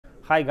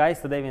Hi guys,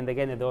 today we're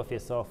again in the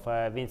office of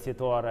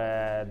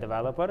Vincitore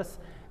developers,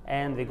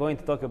 and we're going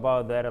to talk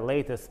about their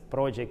latest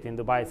project in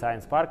Dubai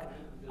Science Park,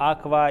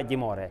 Aqua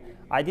Dimore.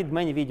 I did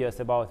many videos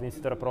about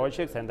Vincitore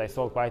projects and I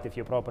sold quite a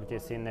few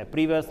properties in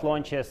previous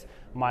launches.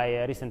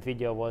 My recent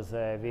video was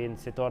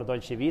Vincitore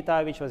Dolce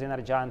Vita, which was in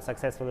Arjan,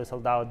 successfully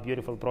sold out,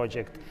 beautiful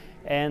project.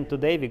 And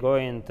today we're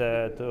going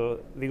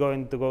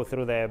to go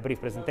through the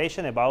brief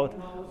presentation about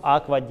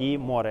Aqua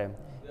Dimore,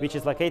 which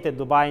is located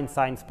Dubai in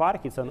Science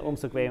Park. It's on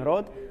Umsukweim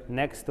Road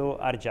next to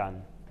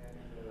Arjan.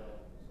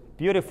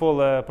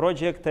 Beautiful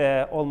project,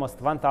 almost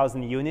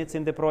 1,000 units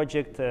in the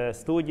project,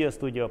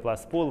 studio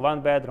plus pool,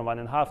 1 bedroom,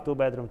 1.5, 2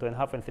 bedroom,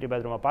 2.5 and 3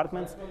 bedroom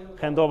apartments.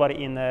 Handover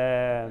in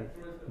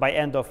by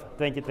end of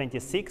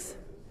 2026,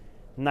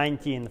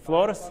 19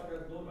 floors.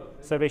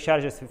 Service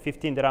charges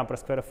 15 dirham per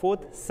square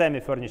foot,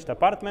 semi-furnished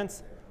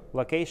apartments,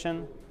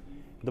 location,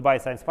 Dubai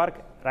Science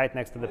Park, right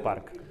next to the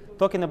park.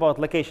 Talking about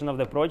location of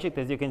the project,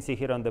 as you can see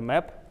here on the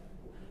map.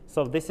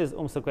 So this is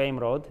Umsukweim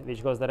Road,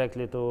 which goes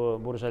directly to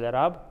Burj Al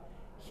Arab.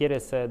 Here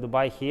is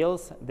Dubai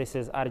Hills. This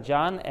is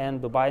Arjan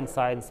and Dubai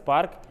Science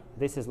Park.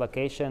 This is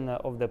location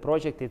of the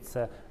project. It's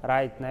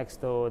right next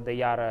to the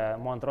Yar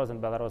Montrose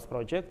and Belarus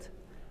project,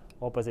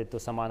 opposite to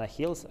Samana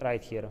Hills,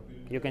 right here.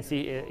 You can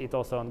see it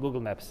also on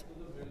Google Maps.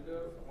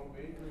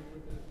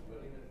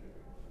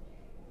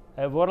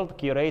 A world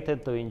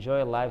curated to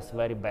enjoy life's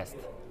very best.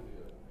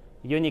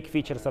 Unique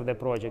features of the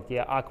project,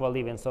 aqua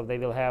living, so they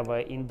will have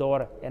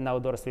indoor and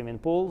outdoor swimming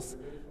pools.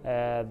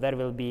 There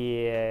will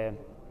be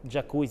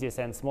jacuzzis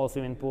and small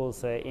swimming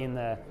pools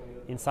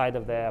inside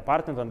of the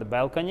apartment on the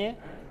balcony.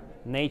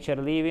 Nature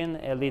living,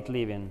 elite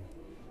living.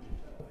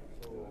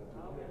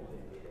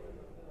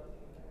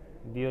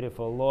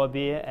 Beautiful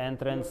lobby,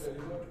 entrance,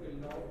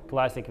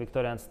 classic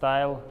Victorian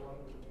style.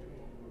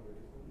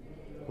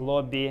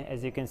 Lobby,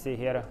 as you can see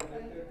here.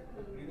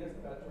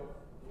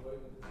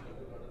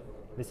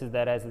 This is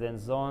the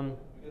residence zone,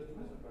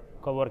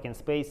 co-working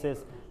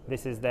spaces.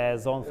 This is the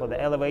zone for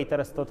the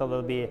elevators. Total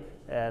will be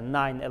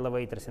 9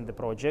 elevators in the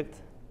project.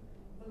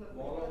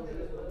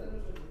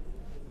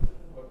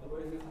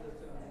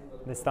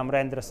 There's some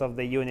renders of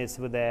the units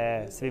with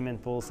the swimming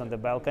pools and the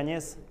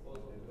balconies.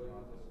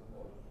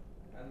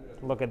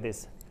 Look at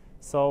this.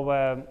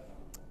 So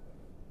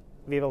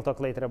we will talk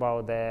later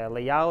about the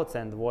layouts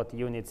and what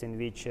units in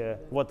which,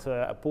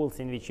 pools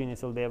in which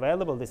units will be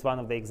available. This is one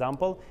of the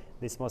example.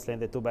 This is mostly in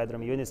the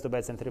 2-bedroom units, 2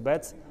 beds and 3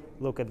 beds.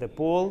 Look at the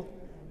pool.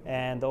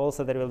 And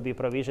also there will be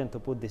provision to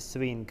put the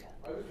swing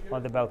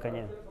on the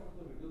balcony.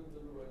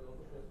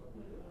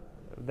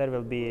 There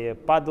will be a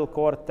paddle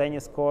court,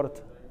 tennis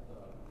court.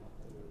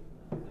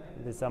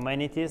 These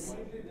amenities.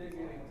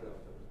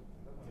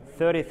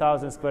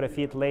 30,000 square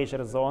feet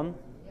leisure zone.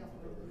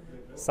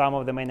 Some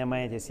of the main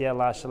amenities here: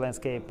 lush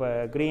landscape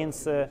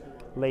greens,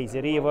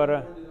 lazy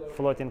river,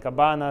 floating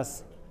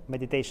cabanas,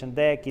 meditation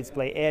deck, kids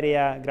play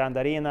area, grand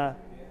arena,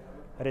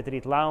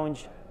 retreat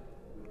lounge.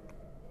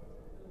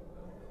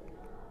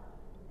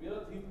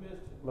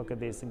 Look at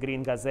this,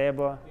 green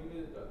gazebo,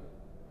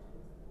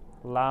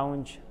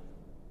 lounge,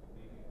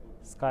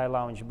 sky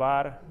lounge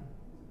bar,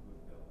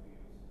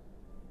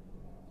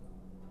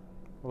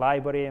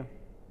 library.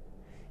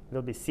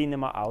 Will be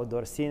cinema,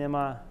 outdoor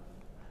cinema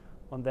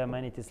on the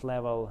amenities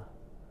level.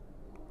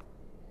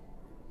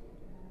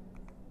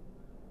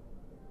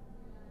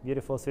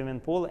 Beautiful swimming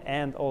pool,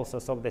 and also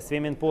so the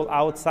swimming pool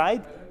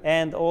outside,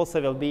 and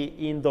also will be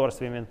indoor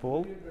swimming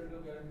pool,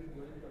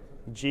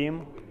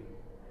 gym,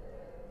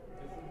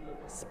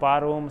 spa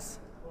rooms.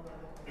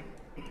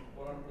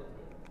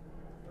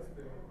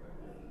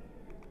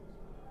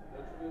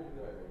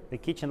 The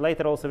kitchen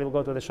later also will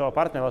go to the show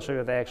apartment. I'll show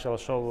you the actual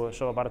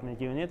show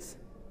apartment units.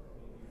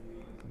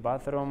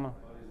 Bathroom,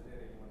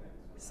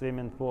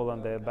 swimming pool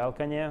on the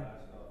balcony.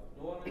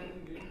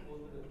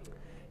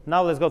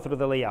 Now let's go through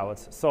the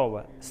layouts.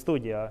 So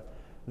studio.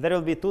 There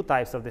will be 2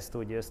 types of the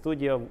studio.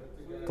 Studio,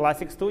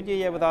 classic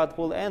studio without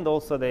pool, and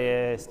also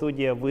the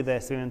studio with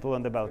a swimming pool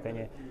on the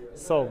balcony.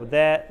 So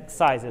the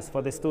sizes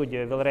for the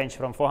studio will range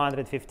from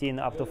 415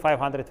 up to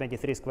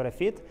 523 square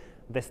feet.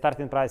 The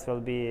starting price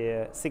will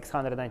be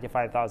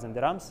 695,000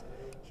 dirhams.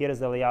 Here is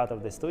the layout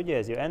of the studio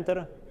as you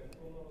enter.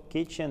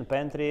 Kitchen,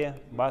 pantry,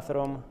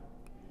 bathroom,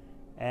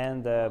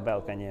 and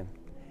balcony.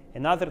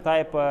 Another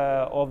type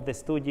of the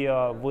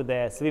studio with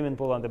a swimming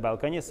pool on the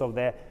balcony. So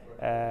the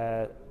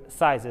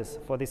sizes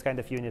for this kind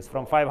of units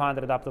from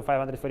 500 up to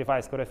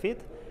 545 square feet.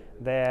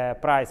 The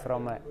price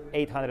from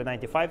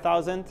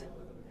 895,000.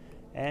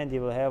 And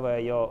you will have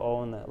your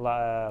own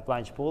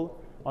plunge pool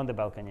on the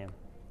balcony.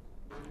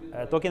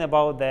 Talking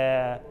about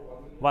the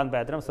 1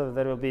 bedroom, so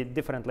there will be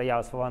different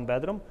layouts for 1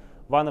 bedroom.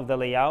 One of the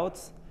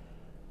layouts,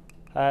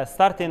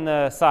 starting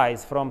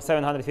size from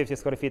 750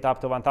 square feet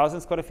up to 1,000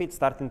 square feet,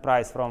 starting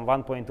price from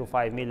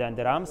 1.25 million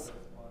dirhams.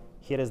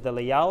 Here is the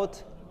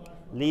layout,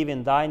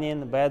 living,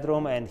 dining,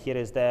 bedroom, and here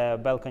is the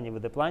balcony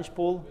with the plunge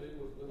pool.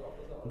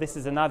 This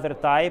is another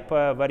type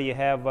where you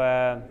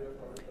have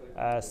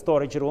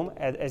storage room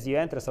as you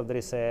enter. So there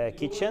is a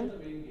kitchen,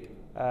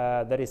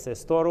 there is a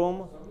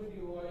storeroom,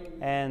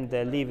 and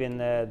living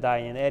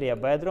dining area,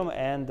 bedroom,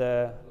 and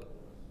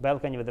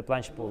balcony with the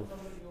plunge pool.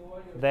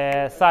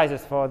 The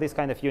sizes for this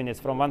kind of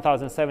units from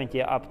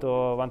 1,070 up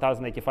to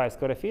 1,085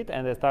 square feet,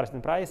 and the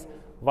starting price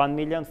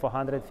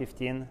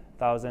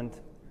 1,415,000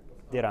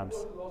 dirhams.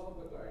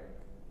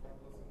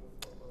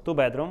 Two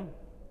bedroom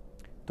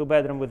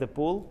with the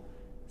pool,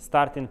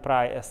 starting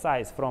price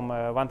size from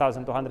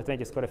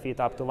 1,220 square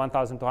feet up to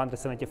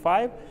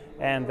 1,275,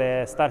 and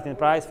the starting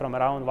price from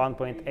around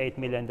 1.8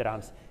 million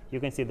dirhams. You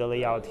can see the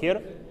layout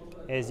here.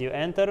 As you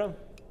enter,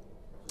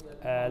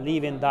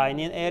 living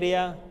dining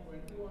area,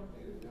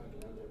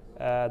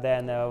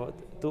 then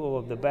two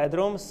of the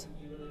bedrooms,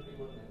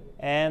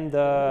 and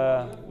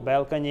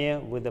balcony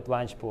with the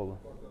plunge pool.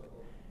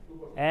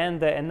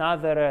 And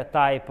another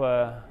type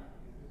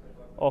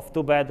of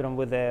two bedroom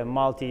with a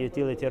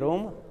multi-utility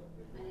room,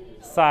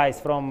 size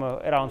from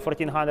around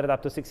 1,400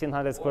 up to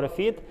 1,600 square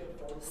feet,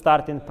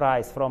 starting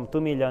price from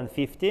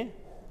 2,050,000.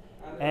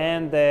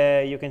 And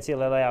you can see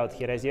the layout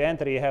here. As you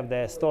enter, you have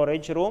the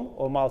storage room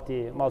or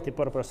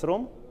multi-purpose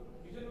room.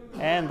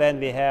 And then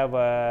we have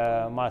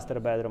a master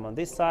bedroom on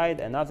this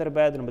side, another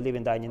bedroom,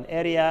 living dining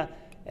area,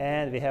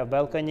 and we have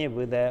balcony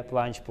with a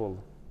plunge pool.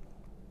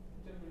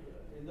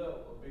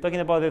 Talking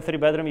about the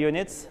 3-bedroom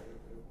units,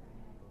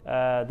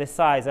 the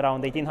size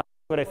around 1,800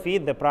 square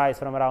feet, the price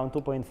from around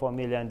 2.4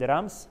 million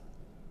dirhams.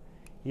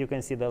 You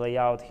can see the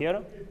layout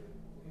here.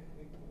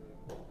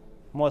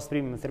 Most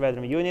premium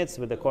 3-bedroom units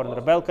with the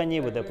corner balcony,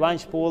 with the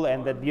plunge pool,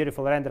 and that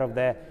beautiful render of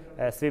the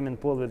swimming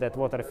pool with that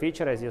water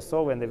feature, as you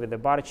saw, and with the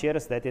bar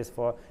chairs. That is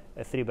for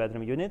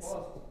 3-bedroom units.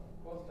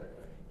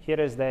 Here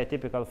is the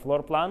typical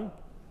floor plan,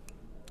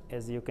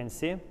 as you can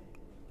see.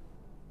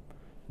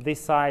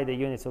 This side, the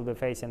units will be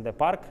facing the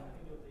park.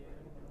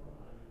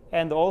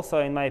 And also,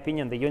 in my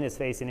opinion, the units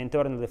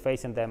internally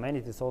facing the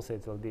amenities also,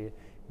 it will be a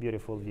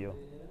beautiful view.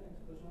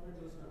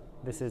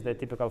 This is the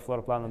typical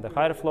floor plan on the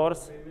higher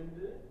floors.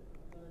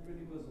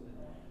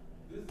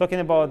 Talking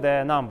about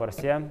the numbers,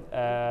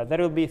 there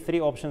will be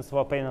 3 options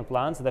for payment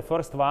plans. The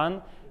first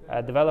one,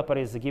 developer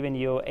is giving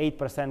you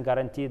 8%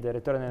 guaranteed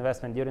return on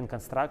investment during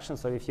construction.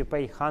 So if you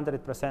pay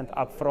 100%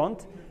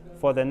 upfront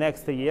for the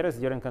next 3 years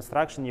during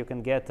construction, you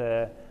can get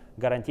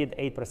guaranteed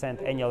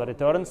 8% annual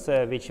returns,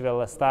 which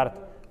will start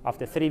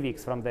after 3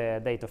 weeks from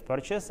the date of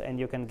purchase, and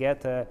you can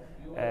get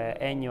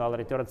annual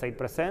returns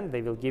 8%.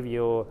 They will give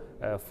you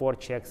 4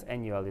 checks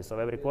annually. So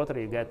every quarter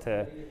you get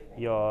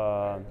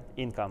your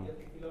income.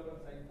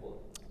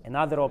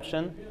 Another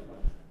option,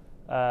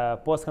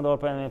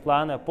 post-handover payment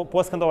plan,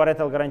 post-handover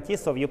rental guarantee.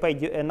 So you pay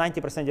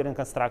 90% during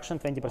construction,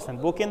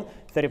 20% booking,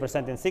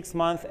 30% in 6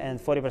 months, and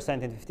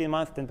 40% in 15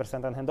 months,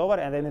 10% on handover.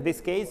 And then in this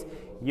case,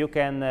 you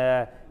can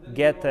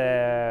get,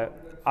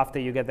 after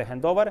you get the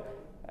handover,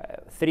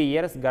 3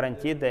 years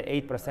guaranteed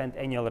 8%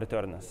 annual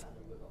returns.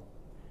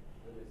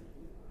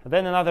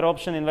 Then another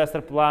option,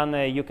 investor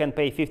plan, you can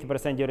pay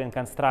 50% during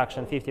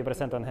construction,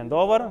 50% on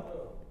handover.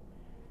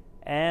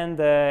 And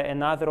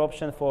another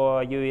option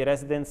for UAE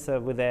residents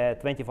with a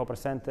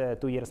 24%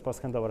 2 years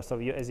post handover. So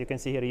as you can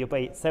see here, you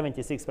pay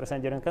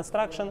 76% during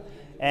construction,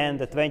 and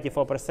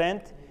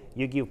 24%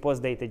 you give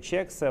post-dated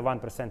checks,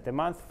 1% a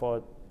month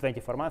for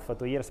 24 months for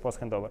 2 years post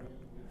handover.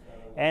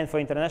 And for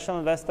international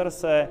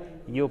investors,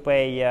 you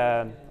pay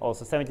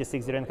also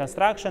 76 during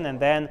construction, and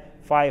then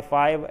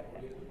 5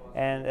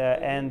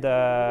 and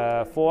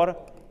 4.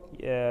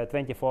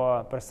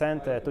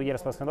 24% 2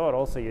 years post handover.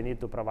 Also, you need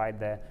to provide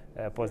the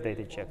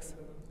post-dated checks.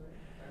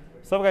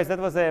 So, guys, that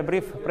was a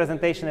brief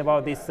presentation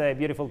about this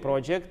beautiful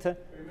project.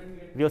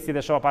 We'll see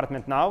the show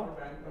apartment now.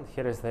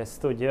 Here is the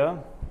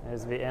studio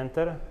as we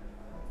enter.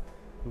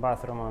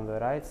 Bathroom on the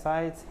right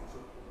side.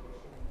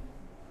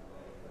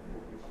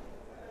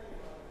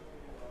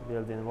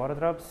 Built-in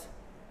wardrobes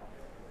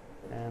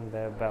and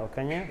the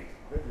balcony.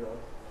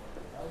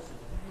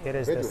 Here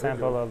is the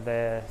sample of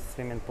the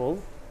swimming pool.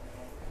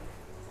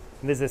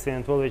 This is a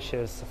swimming pool which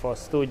is for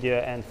studio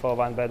and for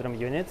 1-bedroom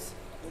units.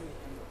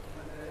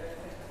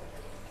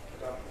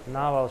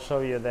 Now I'll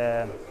show you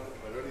the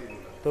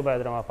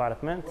 2-bedroom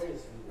apartment.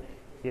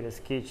 Here is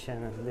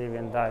kitchen,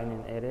 living,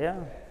 dining area.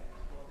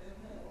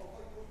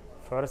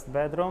 First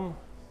bedroom.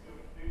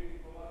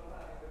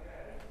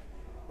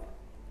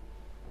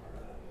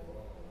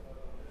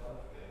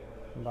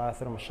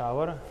 Bathroom,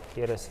 shower.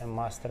 Here is a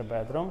master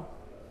bedroom.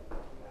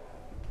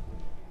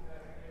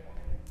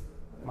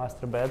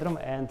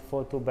 And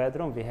for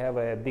 2-bedroom we have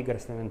a bigger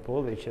swimming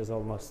pool which is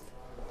almost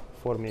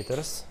 4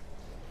 meters.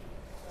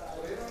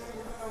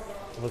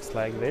 Looks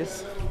like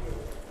this.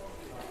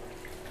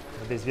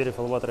 With this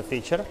beautiful water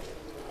feature.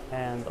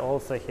 And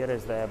also here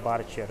is the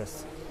bar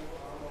chairs,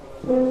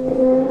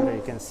 where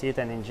you can sit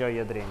and enjoy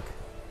your drink.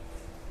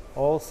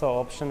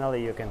 Also,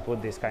 optionally, you can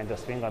put this kind of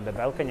swing on the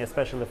balcony,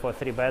 especially for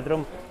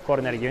 3-bedroom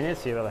corner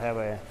units. You will have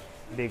a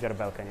bigger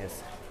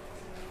balconies.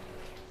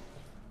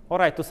 All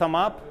right, to sum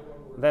up,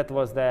 that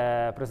was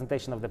the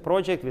presentation of the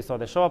project. We saw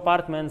the show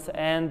apartments,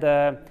 and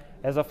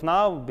as of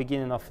now,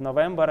 beginning of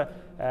November,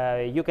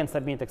 you can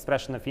submit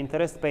expression of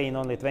interest, paying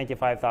only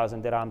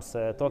 25,000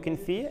 dirhams token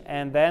fee,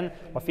 and then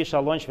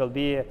official launch will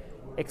be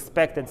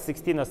expected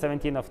 16 or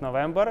 17 of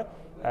November.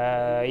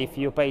 If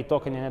you pay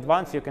token in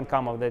advance, you can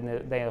come on the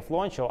day of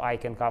launch, or I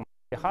can come on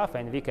behalf,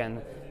 and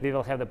we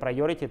will have the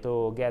priority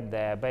to get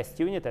the best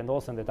unit, and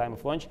also in the time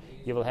of launch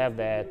you will have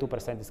the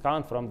 2%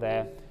 discount from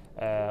the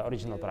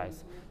original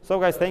price. So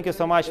guys, thank you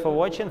so much for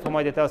watching. For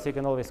more details you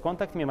can always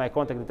contact me. My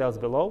contact details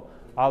below.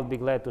 I'll be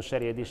glad to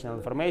share you additional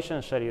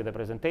information, share you the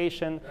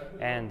presentation,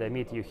 and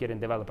meet you here in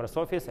developer's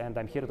office, and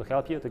I'm here to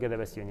help you to get the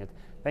best unit.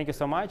 Thank you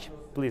so much.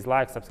 Please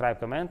like, subscribe,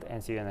 comment,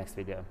 and see you in the next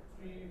video.